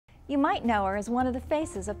You might know her as one of the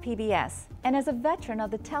faces of PBS and as a veteran of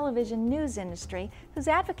the television news industry who's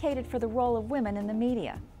advocated for the role of women in the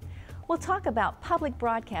media. We'll talk about public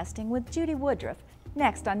broadcasting with Judy Woodruff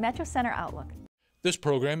next on Metro Center Outlook. This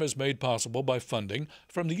program is made possible by funding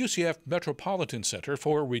from the UCF Metropolitan Center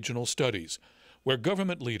for Regional Studies, where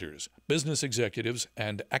government leaders, business executives,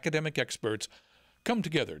 and academic experts come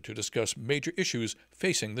together to discuss major issues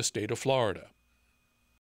facing the state of Florida.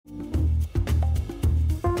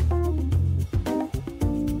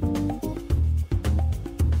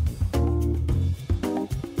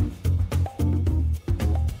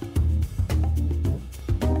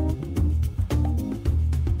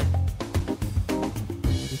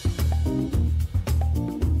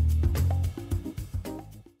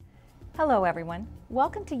 Hello everyone.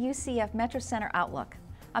 Welcome to UCF Metro Center Outlook.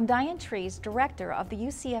 I'm Diane Trees, Director of the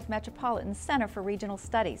UCF Metropolitan Center for Regional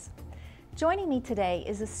Studies. Joining me today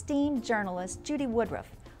is esteemed journalist Judy Woodruff,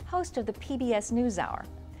 host of the PBS NewHour.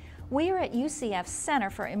 We are at UCF's Center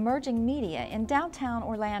for Emerging Media in downtown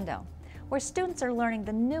Orlando, where students are learning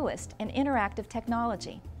the newest in interactive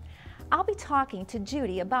technology. I'll be talking to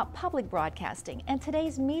Judy about public broadcasting and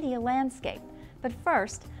today's media landscape. But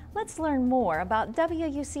first, let's learn more about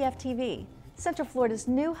WUCF-TV, Central Florida's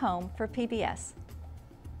new home for PBS.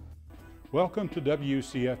 Welcome to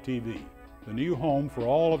WCF-TV, the new home for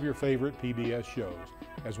all of your favorite PBS shows,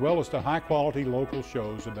 as well as to high-quality local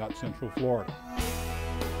shows about Central Florida.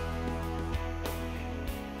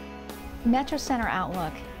 Metro Center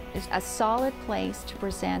Outlook is a solid place to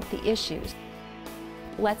present the issues.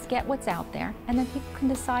 Let's get what's out there, and then people can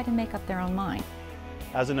decide and make up their own mind.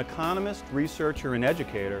 As an economist, researcher, and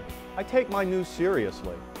educator, I take my news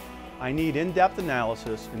seriously. I need in-depth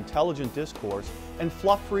analysis, intelligent discourse, and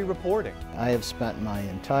fluff-free reporting. I have spent my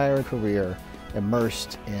entire career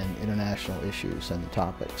immersed in international issues and the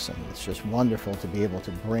topics, and it's just wonderful to be able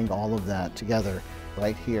to bring all of that together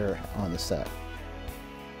right here on the set.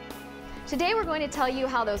 Today we're going to tell you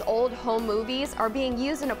how those old home movies are being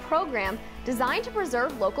used in a program designed to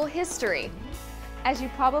preserve local history. As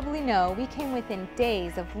you probably know, we came within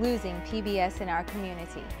days of losing PBS in our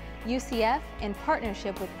community. UCF, in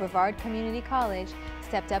partnership with Brevard Community College,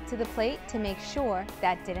 stepped up to the plate to make sure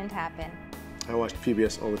that didn't happen. I watched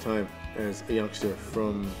PBS all the time as a youngster,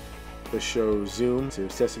 from the show Zoom to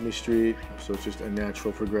Sesame Street, so it's just a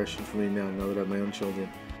natural progression for me now that I have my own children.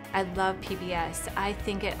 I love PBS. I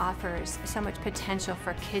think it offers so much potential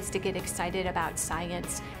for kids to get excited about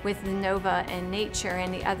science. With Nova and Nature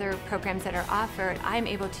and the other programs that are offered, I'm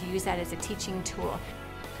able to use that as a teaching tool.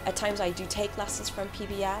 At times I do take lessons from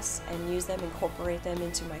PBS and use them, incorporate them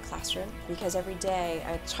into my classroom, because every day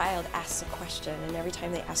a child asks a question, and every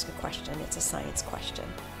time they ask a question, it's a science question.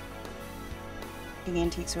 The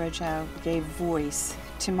Antiques Roadshow gave voice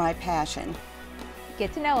to my passion.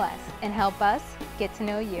 Get to know us and help us get to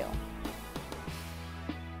know you.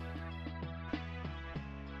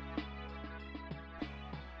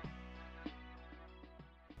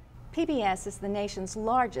 PBS is the nation's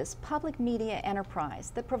largest public media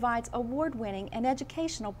enterprise that provides award-winning and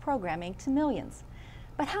educational programming to millions.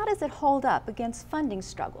 But how does it hold up against funding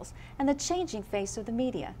struggles and the changing face of the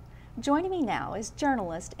media? Joining me now is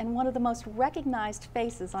journalist and one of the most recognized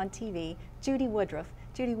faces on TV, Judy Woodruff.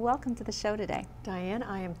 Judy, welcome to the show today. Diane,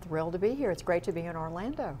 I am thrilled to be here. It's great to be in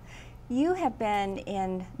Orlando. You have been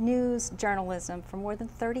in news journalism for more than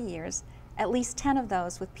 30 years, at least 10 of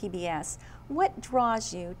those with PBS. What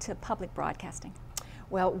draws you to public broadcasting?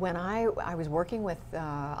 Well, when I was working with,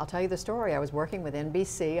 I'll tell you the story, I was working with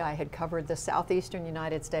NBC. I had covered the southeastern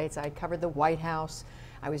United States. I had covered the White House.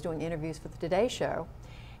 I was doing interviews for the Today Show.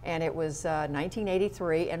 And it was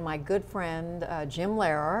 1983, and my good friend Jim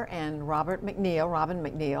Lehrer and Robin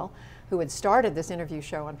McNeil, who had started this interview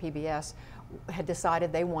show on PBS, had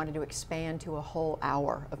decided they wanted to expand to a whole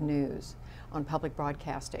hour of news on public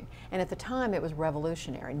broadcasting. And at the time, it was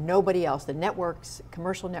revolutionary. Nobody else, the networks,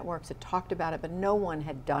 commercial networks had talked about it, but no one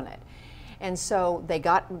had done it. And so they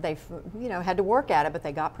had to work at it, but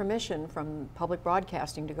they got permission from public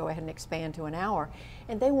broadcasting to go ahead and expand to an hour.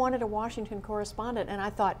 And they wanted a Washington correspondent, and I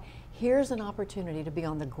thought, here's an opportunity to be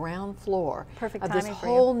on the ground floor of this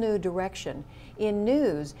whole new direction in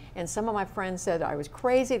news. And some of my friends said I was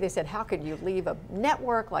crazy. They said, how could you leave a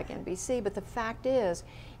network like NBC? But the fact is,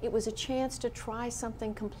 it was a chance to try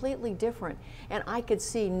something completely different. And I could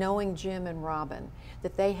see, knowing Jim and Robin,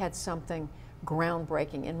 that they had something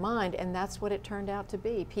groundbreaking in mind, and that's what it turned out to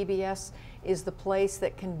be. PBS is the place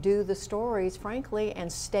that can do the stories, frankly,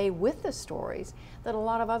 and stay with the stories that a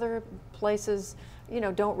lot of other places,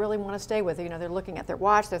 don't really want to stay with. They're looking at their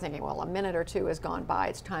watch, they're thinking, well, a minute or two has gone by,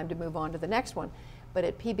 it's time to move on to the next one. But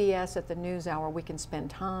at PBS, at the NewsHour, we can spend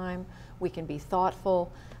time, we can be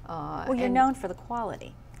thoughtful. Well, you're known for the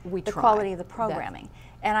quality. The quality of the programming.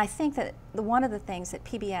 And I think that one of the things that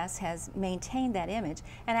PBS has maintained that image,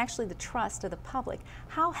 and actually the trust of the public.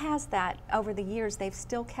 How has that, over the years, they've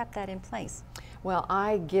still kept that in place? Well,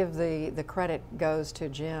 I give the credit goes to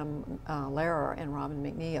Jim Lehrer and Robin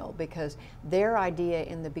McNeil, because their idea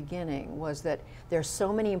in the beginning was that there's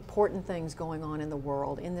so many important things going on in the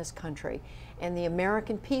world, in this country, and the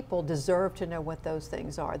American people deserve to know what those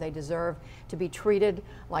things are. They deserve to be treated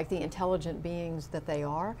like the intelligent beings that they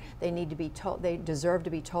are. They need to be told, they deserve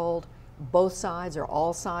to be told both sides or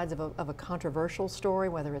all sides of a controversial story,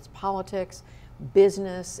 whether it's politics,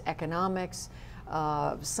 business, economics,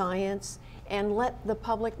 science, and let the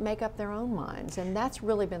public make up their own minds. And that's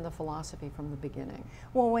really been the philosophy from the beginning.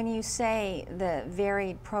 Well, when you say the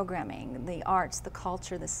varied programming, the arts, the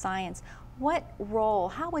culture, the science, what role,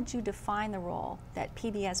 how would you define the role that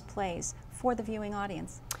PBS plays for the viewing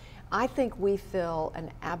audience? I think we fill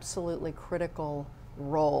an absolutely critical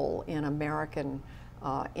role in American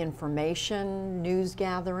information, news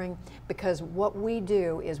gathering, because what we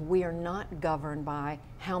do is we are not governed by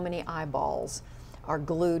how many eyeballs are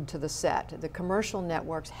glued to the set. The commercial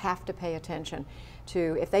networks have to pay attention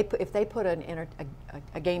to, if they put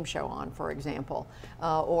a game show on, for example,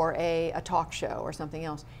 or a talk show or something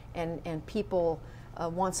else, and people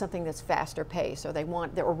want something that's faster paced, or they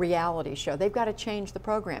want a reality show, they've got to change the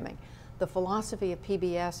programming. The philosophy of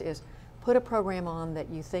PBS is put a program on that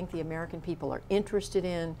you think the American people are interested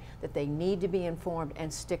in, that they need to be informed,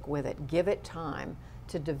 and stick with it. Give it time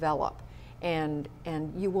to develop. And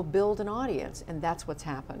you will build an audience, and that's what's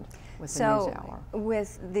happened with the NewsHour.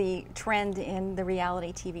 With the trend in the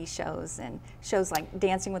reality TV shows and shows like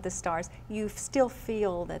Dancing with the Stars, you still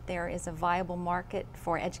feel that there is a viable market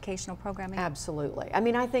for educational programming? Absolutely. I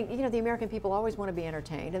mean, I think, the American people always want to be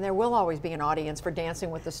entertained, and there will always be an audience for Dancing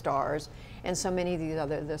with the Stars and so many of these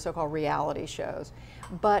other, the so-called reality shows.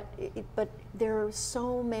 But there are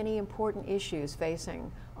so many important issues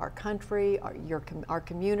facing our country, our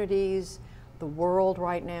communities, the world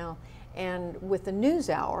right now. And with the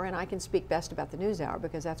NewsHour, and I can speak best about the NewsHour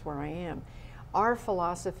because that's where I am, our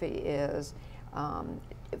philosophy is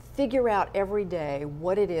figure out every day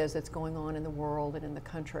what it is that's going on in the world and in the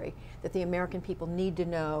country that the American people need to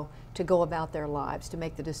know to go about their lives, to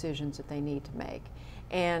make the decisions that they need to make.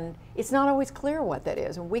 And it's not always clear what that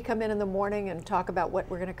is. When we come in the morning and talk about what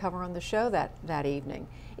we're going to cover on the show that evening,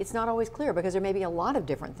 it's not always clear because there may be a lot of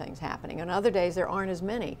different things happening. On other days, there aren't as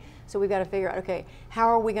many. So we've got to figure out, okay, how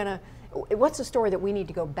are we going to, what's the story that we need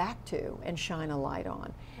to go back to and shine a light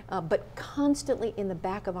on? But constantly in the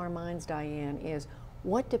back of our minds, Diane, is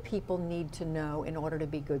what do people need to know in order to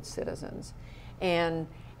be good citizens? And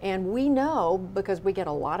we know, because we get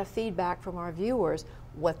a lot of feedback from our viewers,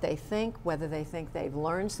 what they think, whether they think they've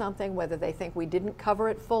learned something, whether they think we didn't cover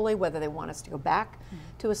it fully, whether they want us to go back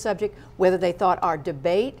to a subject, whether they thought our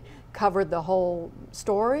debate covered the whole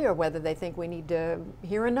story, or whether they think we need to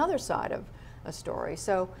hear another side of a story.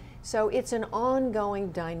 So it's an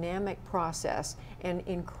ongoing dynamic process, and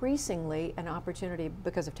increasingly an opportunity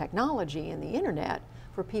because of technology and the internet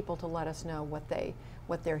for people to let us know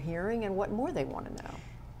what they're hearing and what more they want to know.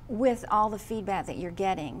 With all the feedback that you're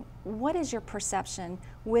getting, what is your perception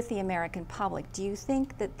with the American public? Do you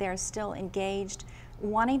think that they're still engaged,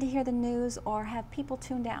 wanting to hear the news, or have people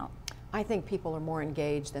tuned out? I think people are more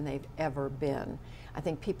engaged than they've ever been. I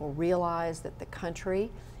think people realize that the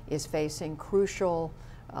country is facing crucial,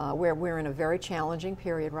 we're in a very challenging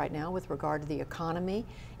period right now with regard to the economy.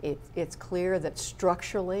 It's clear that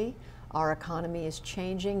structurally our economy is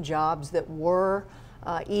changing. Jobs that were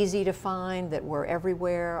easy to find, that were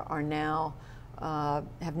everywhere, are now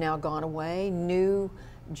have now gone away. New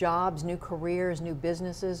jobs, new careers, new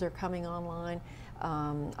businesses are coming online.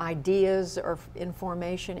 Ideas are in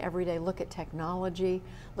formation every day. Look at technology.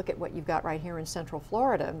 Look at what you've got right here in Central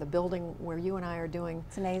Florida, in the building where you and I are doing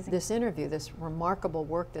this interview, this remarkable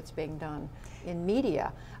work that's being done in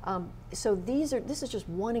media. So this is just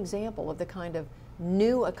one example of the kind of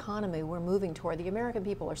new economy we're moving toward. The American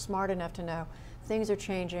people are smart enough to know things are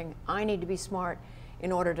changing. I need to be smart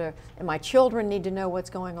in order to, and my children need to know what's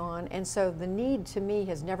going on. And so the need, to me,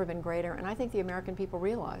 has never been greater, and I think the American people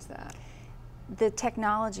realize that. The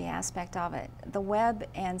technology aspect of it, the web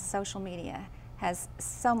and social media has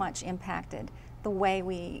so much impacted the way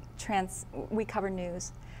we cover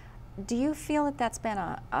news. Do you feel that that's been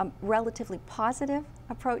a relatively positive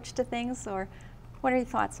approach to things, or what are your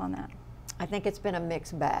thoughts on that? I think it's been a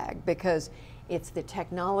mixed bag, because the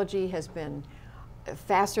technology has been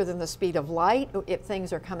faster than the speed of light. If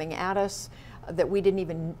things are coming at us that we didn't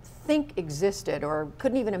even think existed or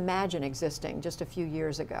couldn't even imagine existing just a few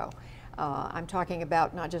years ago. I'm talking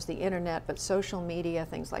about not just the internet, but social media,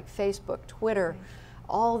 things like Facebook, Twitter,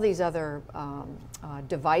 all these other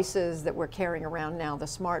devices that we're carrying around now, the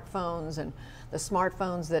smartphones, and the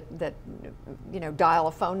smartphones that you know, dial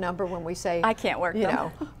a phone number when we say, I can't work you them.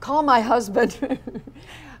 know, call my husband.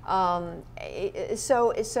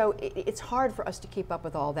 So it's hard for us to keep up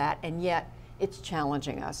with all that, and yet it's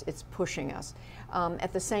challenging us, it's pushing us.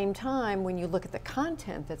 At the same time, when you look at the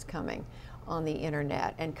content that's coming on the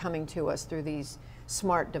internet and coming to us through these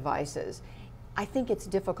smart devices, I think it's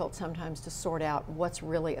difficult sometimes to sort out what's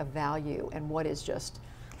really of value and what is just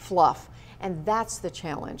fluff. And that's the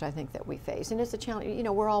challenge I think that we face. And it's a challenge, you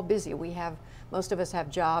know, we're all busy. Most of us have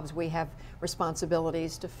jobs, we have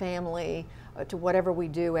responsibilities to family, to whatever we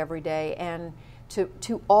do every day, and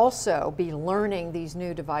to also be learning these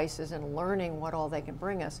new devices and learning what all they can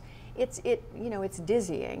bring us. It's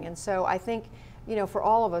dizzying. And so I think, you know, for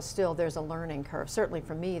all of us still there's a learning curve. Certainly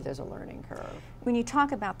for me there's a learning curve. When you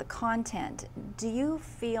talk about the content, do you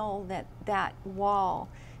feel that that wall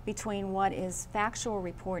between what is factual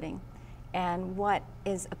reporting and what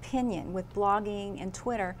is opinion with blogging and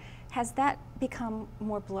Twitter, has that become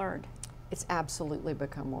more blurred? It's absolutely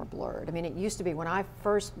become more blurred. I mean, it used to be when I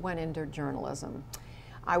first went into journalism,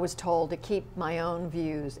 I was told to keep my own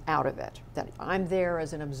views out of it, that I'm there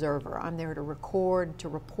as an observer. I'm there to record, to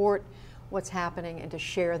report what's happening, and to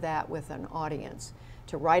share that with an audience,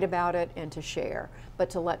 to write about it and to share, but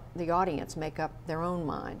to let the audience make up their own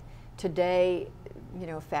mind. Today, you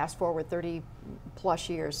know, fast forward 30 plus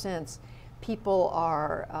years since,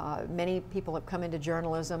 many people have come into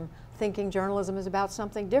journalism thinking journalism is about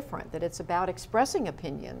something different, that it's about expressing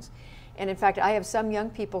opinions. And in fact, I have some young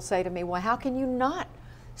people say to me, well, how can you not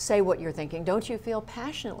say what you're thinking? Don't you feel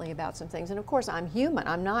passionately about some things? And of course, I'm human.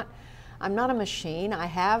 I'm not a machine. I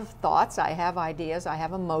have thoughts, I have ideas, I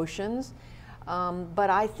have emotions. But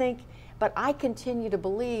I continue to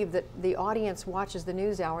believe that the audience watches the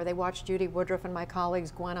NewsHour. They watch Judy Woodruff and my colleagues,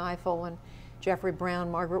 Gwen Ifill and Jeffrey Brown,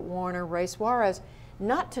 Margaret Warner, Ray Suarez,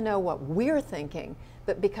 not to know what we're thinking,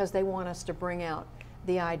 but because they want us to bring out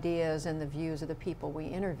the ideas and the views of the people we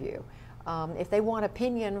interview. If they want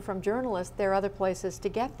opinion from journalists, there are other places to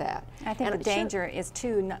get that. I think the danger is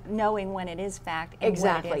too knowing when it is fact and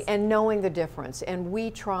exactly, when it is. And knowing the difference. And we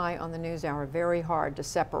try on the NewsHour very hard to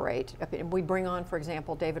separate. We bring on, for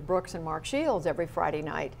example, David Brooks and Mark Shields every Friday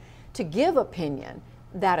night to give opinion.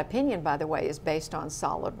 That opinion, by the way, is based on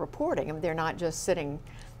solid reporting. I mean, they're not just sitting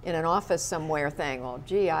in an office somewhere saying, well,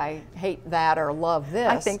 gee, I hate that or love this.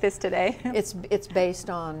 I think this today. It's based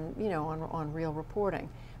on, you know, on real reporting.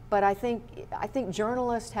 But I think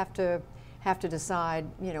journalists have to decide,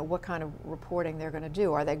 you know, what kind of reporting they're going to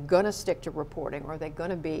do. Are they going to stick to reporting, or are they going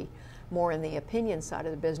to be more in the opinion side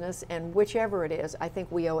of the business? And whichever it is, I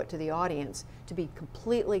think we owe it to the audience to be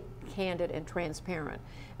completely candid and transparent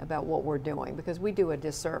about what we're doing, because we do a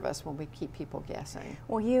disservice when we keep people guessing.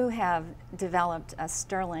 Well, you have developed a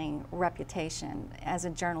sterling reputation as a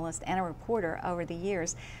journalist and a reporter over the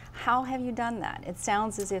years. How have you done that? It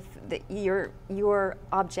sounds as if your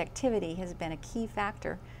objectivity has been a key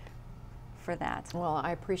factor for that. Well,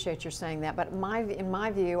 I appreciate your saying that, but in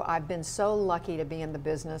my view, I've been so lucky to be in the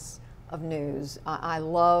business of news. I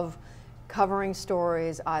love covering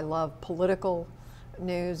stories. I love political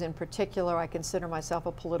news in particular. I consider myself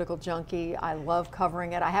a political junkie. I love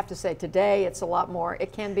covering it. I have to say today it's a lot more,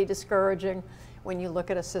 it can be discouraging when you look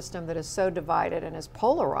at a system that is so divided and as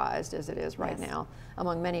polarized as it is right now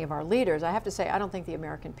among many of our leaders. I have to say I don't think the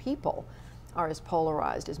American people are as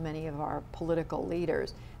polarized as many of our political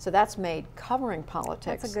leaders. So that's made covering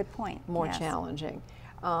politics That's a good point. more challenging.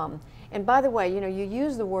 And by the way, you know, you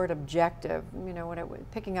use the word objective, you know,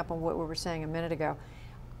 picking up on what we were saying a minute ago.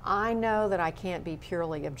 I know that I can't be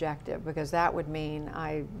purely objective, because that would mean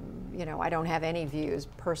I don't have any views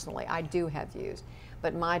personally. I do have views,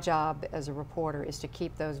 but my job as a reporter is to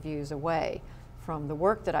keep those views away from the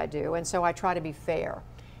work that I do, and so I try to be fair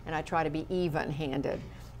and I try to be even-handed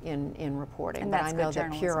in reporting. And but that's I know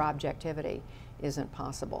good that pure objectivity isn't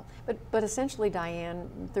possible. But essentially, Diane,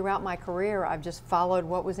 throughout my career, I've just followed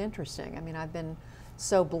what was interesting. I mean, I've been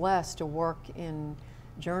so blessed to work in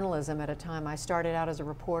journalism at a time. I started out as a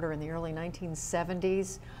reporter in the early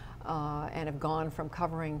 1970s and have gone from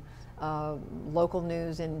covering local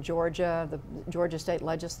news in Georgia, the Georgia State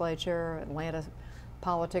Legislature, Atlanta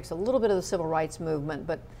politics, a little bit of the civil rights movement,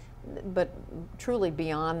 but truly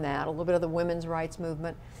beyond that, a little bit of the women's rights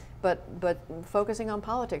movement, but focusing on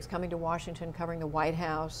politics, coming to Washington, covering the White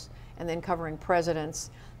House, and then covering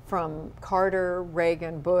presidents from Carter,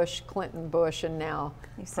 Reagan, Bush, Clinton, Bush, and now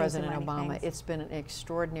President Obama. Things. It's been an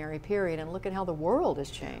extraordinary period, and look at how the world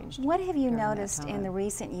has changed. What have you noticed in the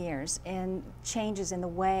recent years in changes in the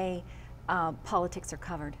way politics are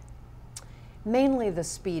covered? Mainly the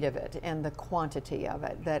speed of it and the quantity of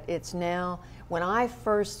it. That it's now, when I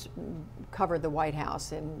first covered the White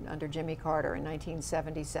House under Jimmy Carter in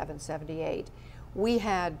 1977, 78, we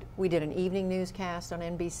did an evening newscast on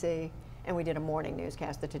NBC, and we did a morning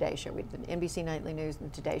newscast, the Today Show. We did the NBC Nightly News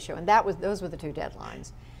and the Today Show, and those were the two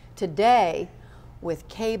deadlines. Today, with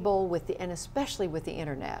cable, and especially with the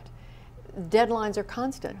internet, deadlines are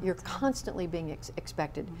constant. You're constantly being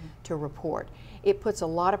expected to report. It puts a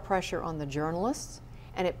lot of pressure on the journalists,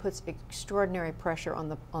 and it puts extraordinary pressure on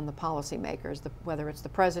the policymakers, whether it's the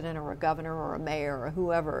president or a governor or a mayor or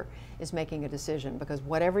whoever is making a decision, because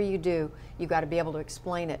whatever you do, you've got to be able to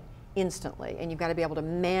explain it instantly, and you've got to be able to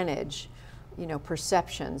manage,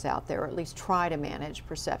 perceptions out there, or at least try to manage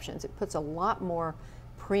perceptions. It puts a lot more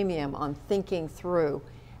premium on thinking through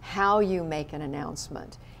how you make an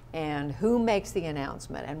announcement and who makes the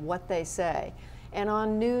announcement and what they say, and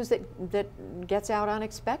on news that gets out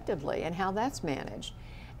unexpectedly and how that's managed.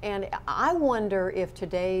 And I wonder if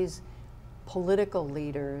today's political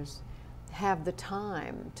leaders have the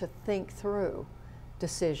time to think through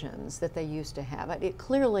decisions that they used to have.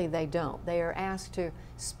 Clearly they don't. They are asked to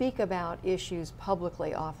speak about issues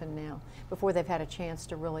publicly often now before they've had a chance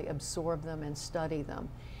to really absorb them and study them.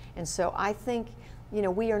 And so I think,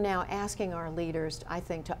 we are now asking our leaders, I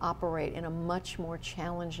think, to operate in a much more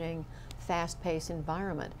challenging, fast-paced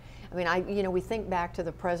environment. I mean, we think back to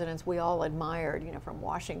the presidents we all admired, from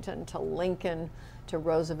Washington to Lincoln to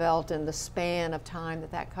Roosevelt, and the span of time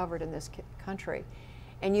that covered in this country.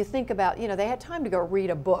 And you think about, they had time to go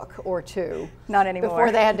read a book or two. Not anymore.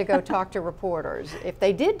 Before they had to go talk to reporters. If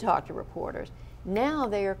they did talk to reporters, now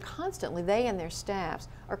they and their staffs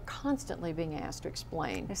are constantly being asked to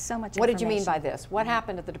explain. There's so much What did you mean by this? What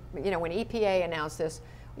happened at when EPA announced this?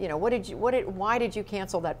 Why did you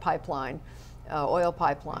cancel that pipeline, oil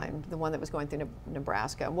pipeline, the one that was going through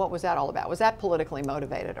Nebraska? What was that all about? Was that politically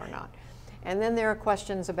motivated or not? And then there are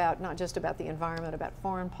questions about, not just about the environment, about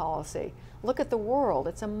foreign policy. Look at the world.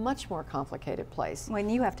 It's a much more complicated place. When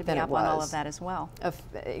you have to be up on all of that as well.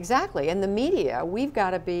 Exactly. And the media, we've got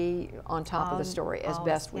to be on top of the story as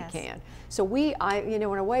best we can. So in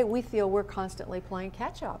a way, we feel we're constantly playing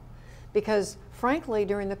catch up. Because frankly,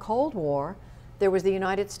 during the Cold War, there was the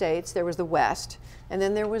United States, there was the West, and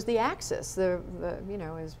then there was the Axis.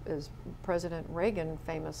 As President Reagan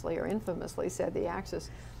famously or infamously said, the axis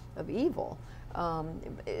of evil.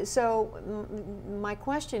 So my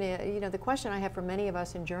question is, the question I have for many of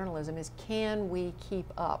us in journalism is, can we keep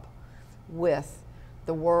up with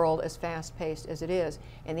the world as fast-paced as it is?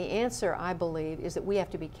 And the answer, I believe, is that we have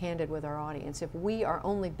to be candid with our audience. If we are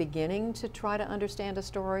only beginning to try to understand a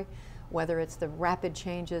story, whether it's the rapid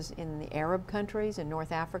changes in the Arab countries, in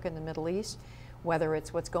North Africa and the Middle East, whether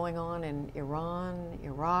it's what's going on in Iran,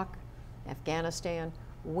 Iraq, Afghanistan,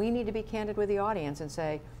 we need to be candid with the audience and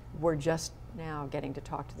say, we're just now getting to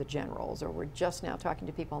talk to the generals, or we're just now talking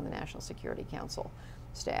to people on the National Security Council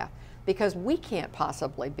staff, because we can't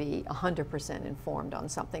possibly be 100% informed on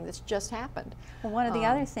something that's just happened. Well, one of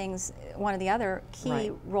the other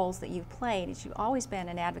key roles that you've played is you've always been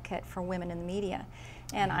an advocate for women in the media.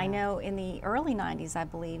 And I know in the early 90s, I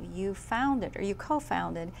believe, you founded, or you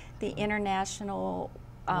co-founded, the International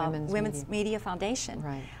Women's Media Foundation.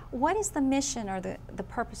 Right. What is the mission or the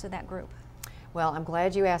purpose of that group? Well, I'm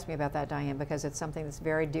glad you asked me about that, Diane, because it's something that's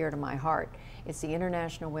very dear to my heart. It's the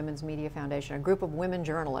International Women's Media Foundation. A group of women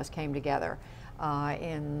journalists came together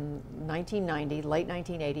in 1990, late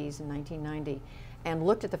 1980s and 1990, and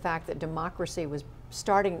looked at the fact that democracy was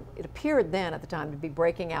starting, it appeared then at the time, to be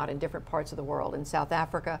breaking out in different parts of the world, in South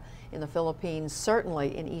Africa, in the Philippines,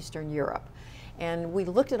 certainly in Eastern Europe. And we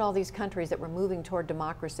looked at all these countries that were moving toward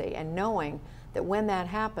democracy, and knowing that when that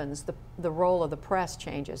happens, the role of the press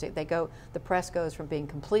changes. The press goes from being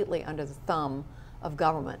completely under the thumb of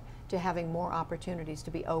government to having more opportunities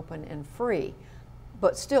to be open and free,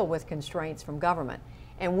 but still with constraints from government.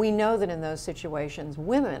 And we know that in those situations,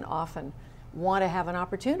 women often want to have an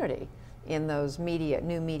opportunity in those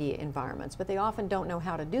new media environments, but they often don't know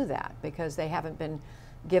how to do that because they haven't been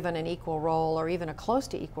given an equal role or even a close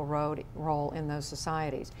to equal role in those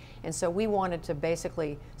societies. And so we wanted to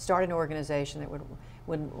basically start an organization that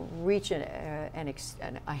would reach a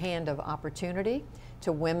hand of opportunity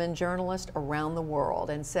to women journalists around the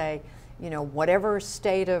world and say, whatever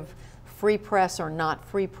state of free press or not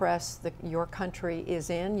free press that your country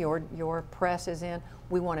is in, your press is in.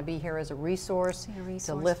 We want to be here as a resource,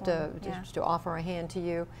 to lift to offer a hand to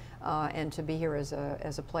you, and to be here as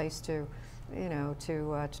a place to,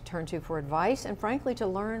 to turn to for advice, and frankly to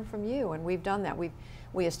learn from you. And we've done that.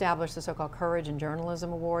 We established the so-called Courage in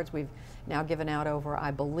Journalism Awards. We've now given out over,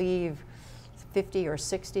 I believe, 50 or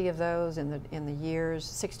 60 of those in the years,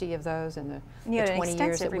 60 of those in the 20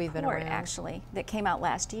 years that we've been around. Actually, that came out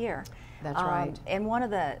last year. That's right. And one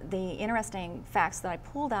of the interesting facts that I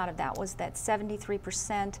pulled out of that was that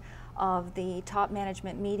 73% of the top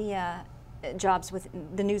management media jobs with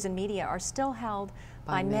the news and media are still held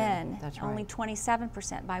by men. That's right. Only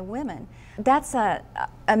 27% by women. That's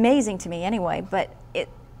amazing to me anyway, but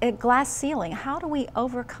a glass ceiling, how do we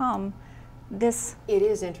overcome this? It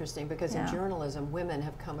is interesting because in journalism, women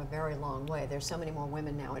have come a very long way. There's so many more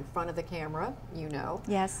women now in front of the camera,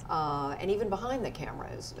 Yes. And even behind the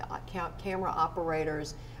cameras, camera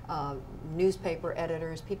operators, newspaper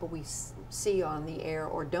editors, people we see on the air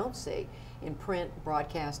or don't see in print,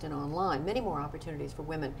 broadcast, and online. Many more opportunities for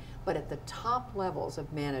women, but at the top levels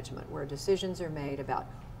of management where decisions are made about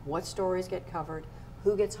what stories get covered,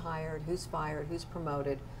 who gets hired, who's fired, who's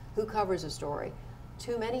promoted, who covers a story.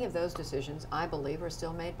 Too many of those decisions, I believe, are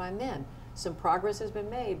still made by men. Some progress has been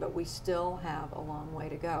made, but we still have a long way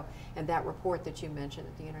to go. And that report that you mentioned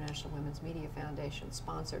that the International Women's Media Foundation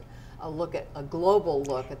sponsored, a global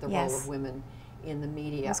look at the role of women in the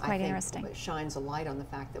media, That's quite I think interesting. shines a light on the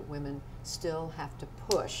fact that women still have to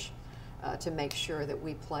push to make sure that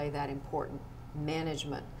we play that important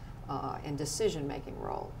management and decision-making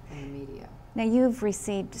role in the media. Now, you've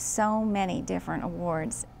received so many different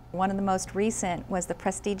awards. One of the most recent was the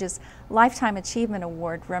prestigious Lifetime Achievement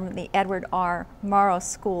Award from the Edward R. Murrow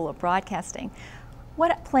School of Broadcasting.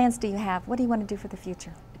 What plans do you have? What do you want to do for the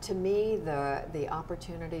future? To me, the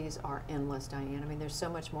opportunities are endless, Diane. I mean, there's so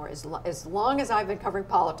much more. As long as I've been covering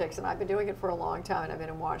politics, and I've been doing it for a long time, and I've been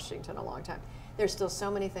in Washington a long time, there's still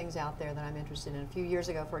so many things out there that I'm interested in. A few years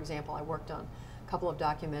ago, for example, I worked on a couple of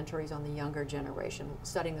documentaries on the younger generation,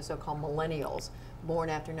 studying the so-called millennials, born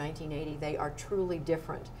after 1980. They are truly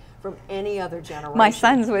different from any other generation. My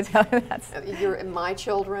sons would tell you that. My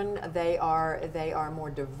children, they are more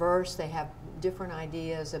diverse. They have different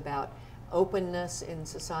ideas about openness in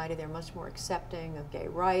society. They're much more accepting of gay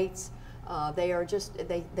rights. They are just,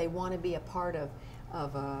 they want to be a part of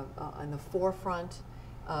in the forefront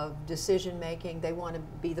of decision making. They want to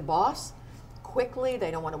be the boss quickly.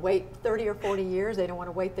 They don't want to wait 30 or 40 years. They don't want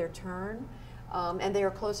to wait their turn. And they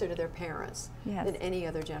are closer to their parents than any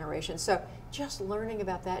other generation. So just learning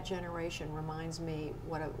about that generation reminds me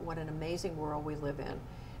what an amazing world we live in,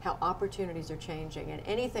 how opportunities are changing, and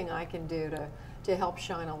anything I can do to help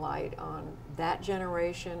shine a light on that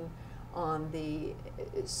generation, on the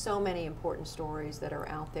so many important stories that are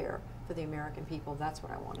out there for the American people. That's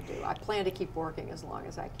what I want to do. I plan to keep working as long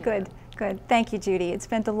as I can. Good, good. Thank you, Judy. It's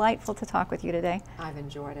been delightful to talk with you today. I've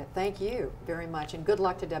enjoyed it. Thank you very much, and good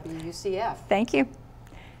luck to WUCF. Thank you.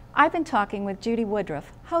 I've been talking with Judy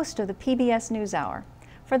Woodruff, host of the PBS NewHour.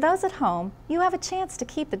 For those at home, you have a chance to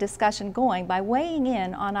keep the discussion going by weighing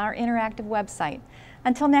in on our interactive website.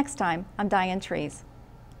 Until next time, I'm Diane Trees.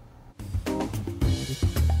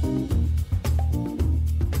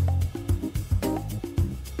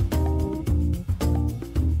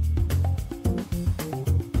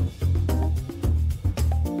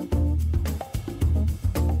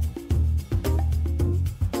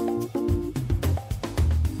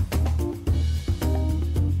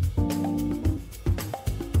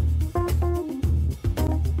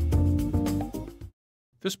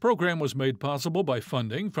 This program was made possible by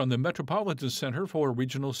funding from the Metropolitan Center for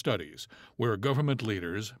Regional Studies, where government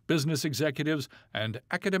leaders, business executives, and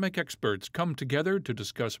academic experts come together to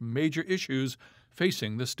discuss major issues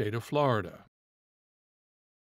facing the state of Florida.